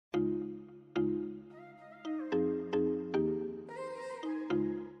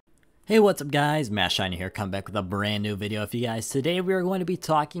Hey, what's up guys, Matt Shiny here, come back with a brand new video for you guys. Today we are going to be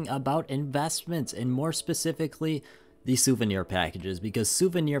talking about investments and more specifically the souvenir packages, because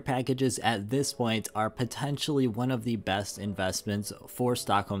souvenir packages at this point are potentially one of the best investments for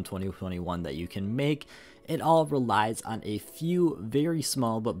Stockholm 2021 that you can make. It all relies on a few very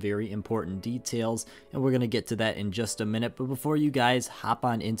small but very important details, and we're going to get to that in just a minute. But before you guys hop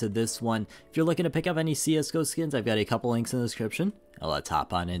on into this one, if you're looking to pick up any CSGO skins, I've got a couple links in the description. Let's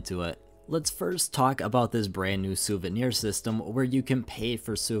hop on into it. Let's first talk about this brand new souvenir system where you can pay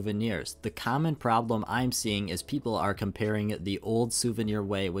for souvenirs. The common problem I'm seeing is people are comparing the old souvenir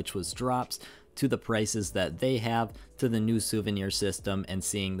way, which was drops, to the prices that they have to the new souvenir system, and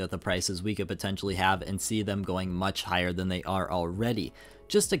seeing that the prices we could potentially have and see them going much higher than they are already.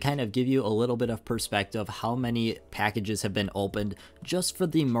 Just to kind of give you a little bit of perspective how many packages have been opened just for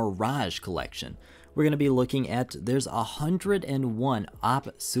the Mirage collection. We're going to be looking at, there's 101 OP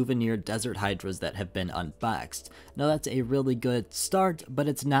souvenir desert hydras that have been unboxed. Now that's a really good start, but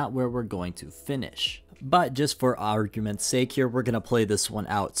it's not where we're going to finish. But just for argument's sake here, we're going to play this one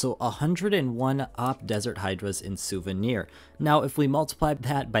out. So 101 OP desert hydras in souvenir. Now if we multiply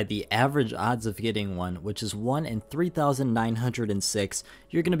that by the average odds of getting one, which is 1 in 3,906,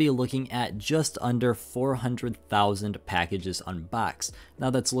 you're going to be looking at just under 400,000 packages unboxed.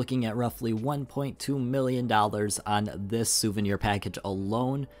 Now that's looking at roughly $1.2 million on this souvenir package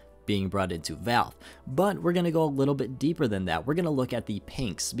alone being brought into Valve. But we're going to go a little bit deeper than that. We're going to look at the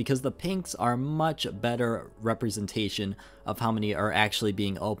pinks, because the pinks are much better representation of how many are actually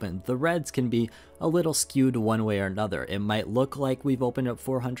being opened. The reds can be a little skewed one way or another. It might look like we've opened up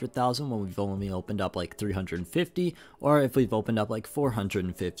 400,000 when we've only opened up like 350, or if we've opened up like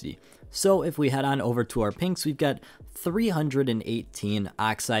 450. So if we head on over to our pinks, we've got 318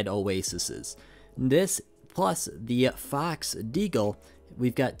 Oxide Oasises. This plus the Fox Deagle,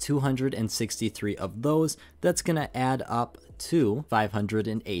 we've got 263 of those. That's going to add up to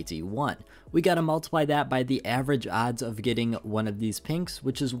 581. We got to multiply that by the average odds of getting one of these pinks,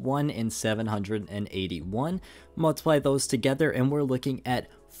 which is 1 in 781. Multiply those together and we're looking at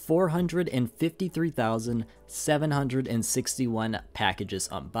 453,761 packages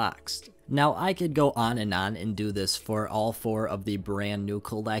unboxed. Now I could go on and do this for all four of the brand new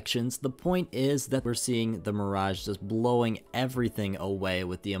collections. The point is that we're seeing the Mirage just blowing everything away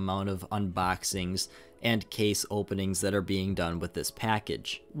with the amount of unboxings and case openings that are being done with this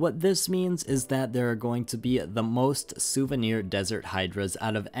package. What this means is that there are going to be the most souvenir desert hydras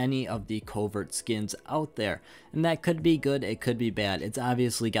out of any of the covert skins out there, and that could be good, it could be bad. It's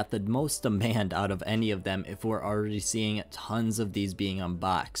obviously got the most demand out of any of them if we're already seeing tons of these being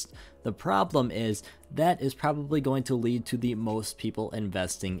unboxed. The problem is that is probably going to lead to the most people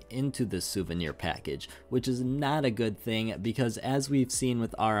investing into this souvenir package, which is not a good thing, because as we've seen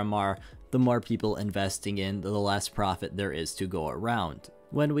with RMR, the more people investing in, the less profit there is to go around.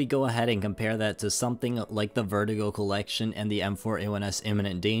 When we go ahead and compare that to something like the Vertigo collection and the M4A1S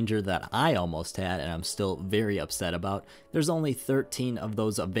Imminent Danger that I almost had and I'm still very upset about, there's only 13 of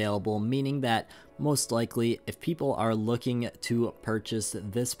those available, meaning that most likely if people are looking to purchase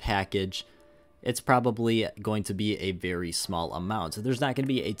this package, it's probably going to be a very small amount. So there's not going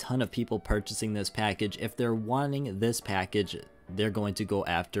to be a ton of people purchasing this package. If they're wanting this package, they're going to go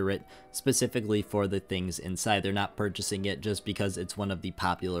after it specifically for the things inside. They're not purchasing it just because it's one of the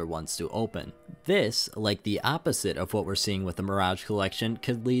popular ones to open. This, like the opposite of what we're seeing with the Mirage collection,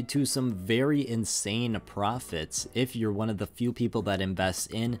 could lead to some very insane profits if you're one of the few people that invests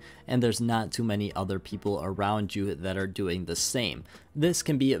in and there's not too many other people around you that are doing the same. This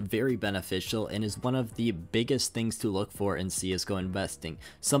can be very beneficial and is one of the biggest things to look for in CSGO investing.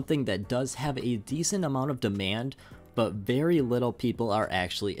 Something that does have a decent amount of demand, but very little people are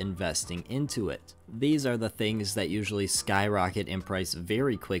actually investing into it. These are the things that usually skyrocket in price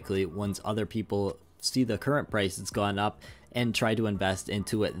very quickly once other people see the current price that's gone up and try to invest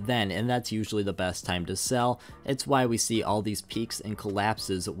into it then, and that's usually the best time to sell. It's why we see all these peaks and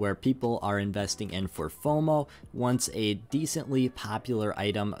collapses where people are investing in for FOMO once a decently popular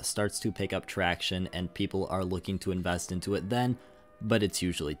item starts to pick up traction and people are looking to invest into it then, but it's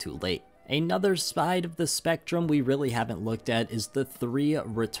usually too late. Another side of the spectrum we really haven't looked at is the 3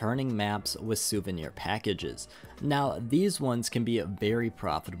 returning maps with souvenir packages. Now these ones can be very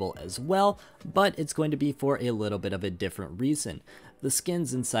profitable as well, but it's going to be for a little bit of a different reason. The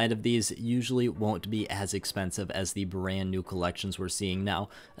skins inside of these usually won't be as expensive as the brand new collections we're seeing now,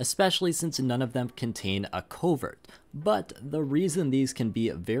 especially since none of them contain a covert. But the reason these can be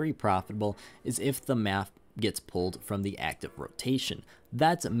very profitable is if the map gets pulled from the active rotation.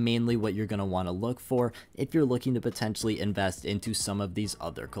 That's mainly what you're going to want to look for if you're looking to potentially invest into some of these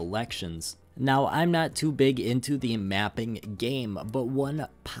other collections. Now, I'm not too big into the mapping game, but one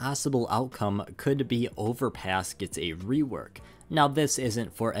possible outcome could be Overpass gets a rework. Now, this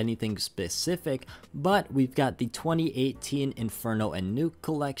isn't for anything specific, but we've got the 2018 Inferno and Nuke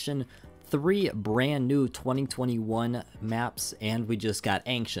collection, 3 brand new 2021 maps, and we just got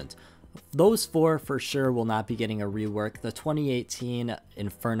Ancient. Those 4 for sure will not be getting a rework. The 2018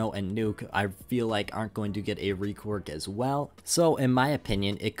 Inferno and Nuke I feel like aren't going to get a rework as well. So in my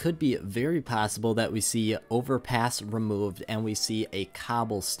opinion, it could be very possible that we see Overpass removed and we see a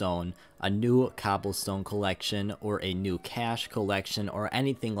Cobblestone, a new Cobblestone collection, or a new Cash collection, or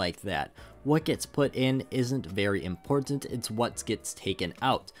anything like that. What gets put in isn't very important, it's what gets taken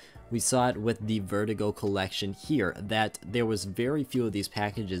out. We saw it with the Vertigo collection here, that there was very few of these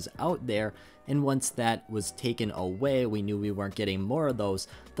packages out there, and once that was taken away, we knew we weren't getting more of those,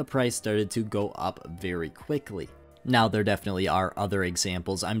 the price started to go up very quickly. Now, there definitely are other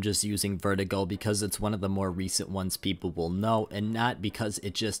examples. I'm just using Vertigo because it's one of the more recent ones people will know, and not because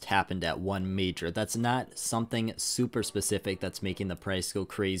it just happened at one major. That's not something super specific that's making the price go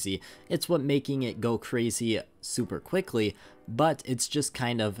crazy. It's what making it go crazy super quickly, but it's just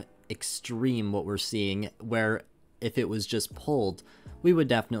kind of extreme what we're seeing, where if it was just pulled, we would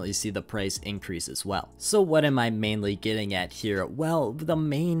definitely see the price increase as well. So what am I mainly getting at here? Well, the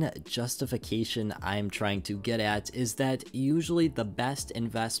main justification I'm trying to get at is that usually the best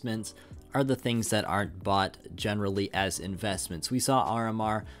investments are the things that aren't bought generally as investments. We saw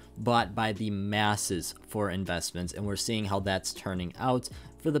RMR bought by the masses for investments, and we're seeing how that's turning out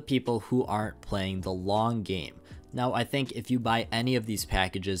for the people who aren't playing the long game. Now, I think if you buy any of these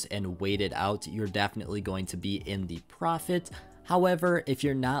packages and wait it out, you're definitely going to be in the profit. However, if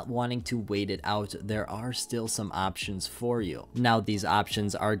you're not wanting to wait it out, there are still some options for you. Now, these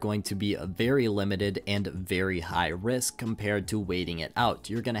options are going to be very limited and very high risk compared to waiting it out.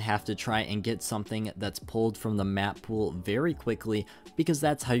 You're going to have to try and get something that's pulled from the map pool very quickly, because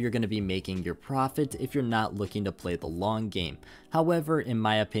that's how you're going to be making your profit if you're not looking to play the long game. However, in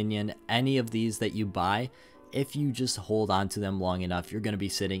my opinion, any of these that you buy, if you just hold on to them long enough, you're going to be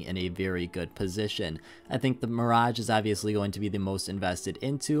sitting in a very good position. I think the Mirage is obviously going to be the most invested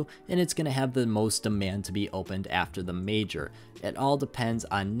into, and it's going to have the most demand to be opened after the major. It all depends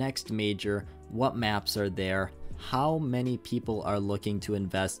on next major, what maps are there, how many people are looking to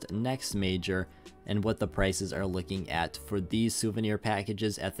invest next major, and what the prices are looking at for these souvenir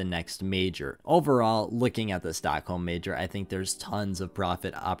packages at the next major. Overall, looking at the Stockholm major, I think there's tons of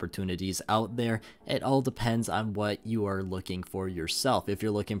profit opportunities out there. It all depends on what you are looking for yourself. If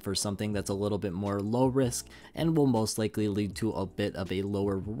you're looking for something that's a little bit more low risk and will most likely lead to a bit of a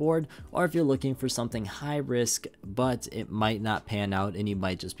lower reward, or if you're looking for something high risk but it might not pan out and you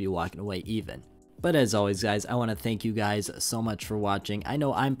might just be walking away even. But as always, guys, I want to thank you guys so much for watching. I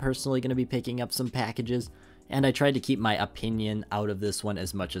know I'm personally going to be picking up some packages, and I tried to keep my opinion out of this one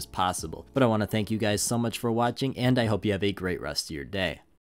as much as possible. But I want to thank you guys so much for watching, and I hope you have a great rest of your day.